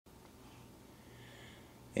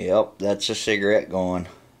Yep, that's a cigarette going.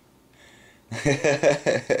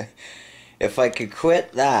 If I could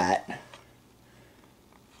quit that,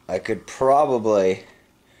 I could probably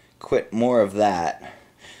quit more of that.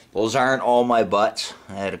 Those aren't all my butts.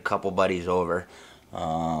 I had a couple buddies over.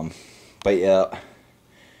 But yeah.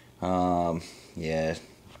 Yeah,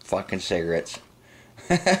 fucking cigarettes.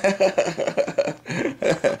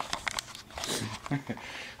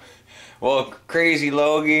 Well,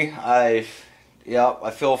 Crazylogie, yep,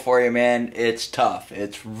 I feel for you, man. It's tough.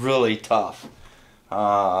 It's really tough.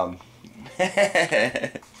 I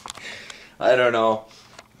don't know.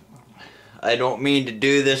 I don't mean to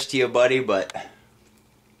do this to you, buddy, but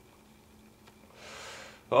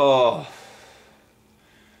oh,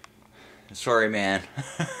 sorry, man.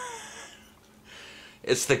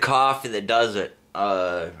 It's the coffee that does it.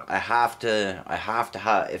 I have to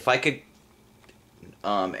have, if I could,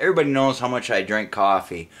 everybody knows how much I drink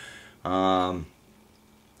coffee.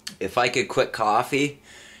 If I could quit coffee,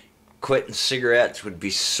 quitting cigarettes would be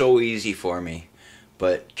so easy for me.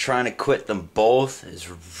 But trying to quit them both is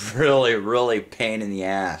really, really pain in the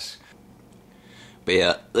ass. But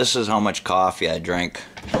yeah, this is how much coffee I drink.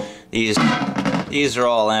 These are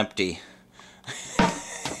all empty.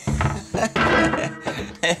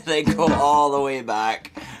 They go all the way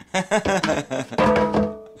back.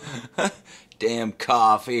 Damn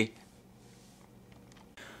coffee.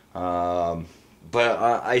 But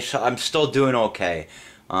I'm still doing okay.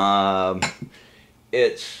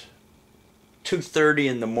 It's 2:30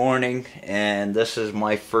 in the morning, and this is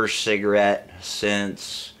my first cigarette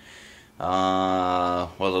since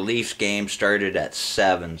well, the Leafs game started at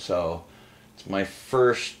 7, so it's my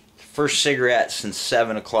first cigarette since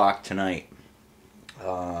 7 o'clock tonight.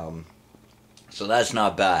 So that's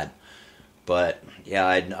not bad. But yeah,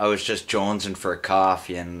 I was just jonesing for a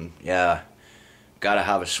coffee, and yeah, gotta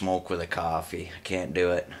have a smoke with a coffee. I can't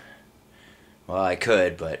do it. Well, I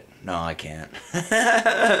could, but no, I can't.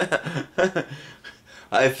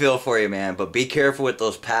 I feel for you, man, but be careful with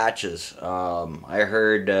those patches. I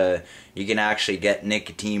heard you can actually get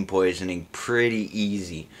nicotine poisoning pretty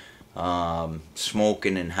easy,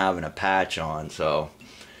 smoking and having a patch on. So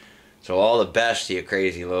all the best to you,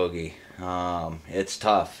 Crazylogie. It's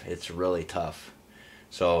tough. It's really tough.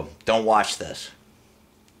 So don't watch this.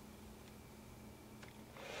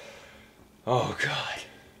 Oh God.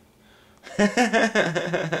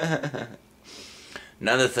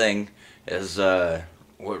 Another thing is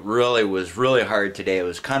what really was really hard today. It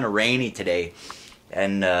was kind of rainy today,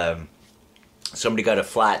 and somebody got a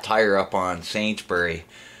flat tire up on Saintsbury.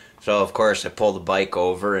 So of course I pulled the bike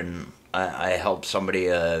over and I helped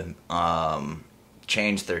somebody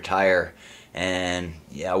change their tire. And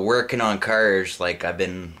yeah, working on cars, like I've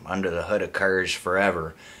been under the hood of cars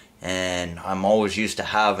forever, and I'm always used to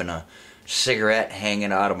having a cigarette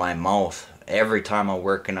hanging out of my mouth every time I'm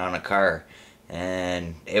working on a car.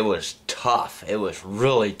 And it was tough. It was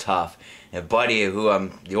really tough. And buddy,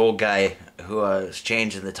 the old guy who I was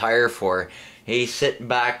changing the tire for, he's sitting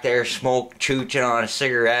back there chooching on a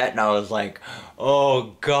cigarette, and I was like,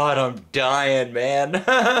 oh God, I'm dying, man.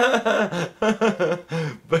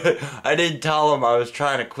 But I didn't tell him I was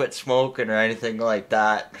trying to quit smoking or anything like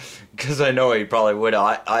that, because I know he probably would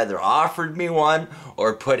have either offered me one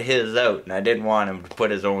or put his out, and I didn't want him to put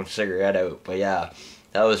his own cigarette out. But yeah,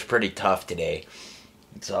 that was pretty tough today.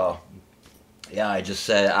 So yeah, I just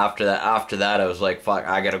said after that I was like, fuck,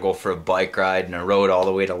 I gotta go for a bike ride, and I rode all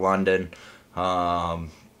the way to London.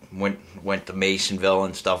 Went to Masonville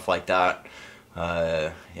and stuff like that.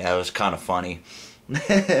 Yeah, it was kind of funny.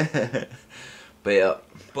 But yeah,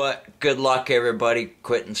 but good luck everybody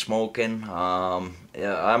quitting smoking.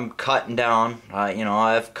 Yeah, I'm cutting down. You know,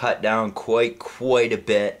 I've cut down quite a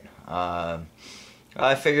bit.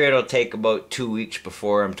 I figure it'll take about 2 weeks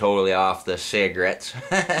before I'm totally off the cigarettes.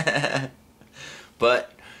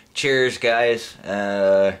 But cheers, guys,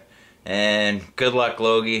 and good luck,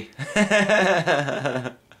 Logie.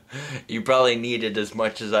 You probably need it as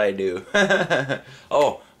much as I do.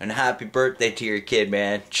 Oh, and happy birthday to your kid,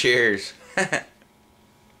 man. Cheers.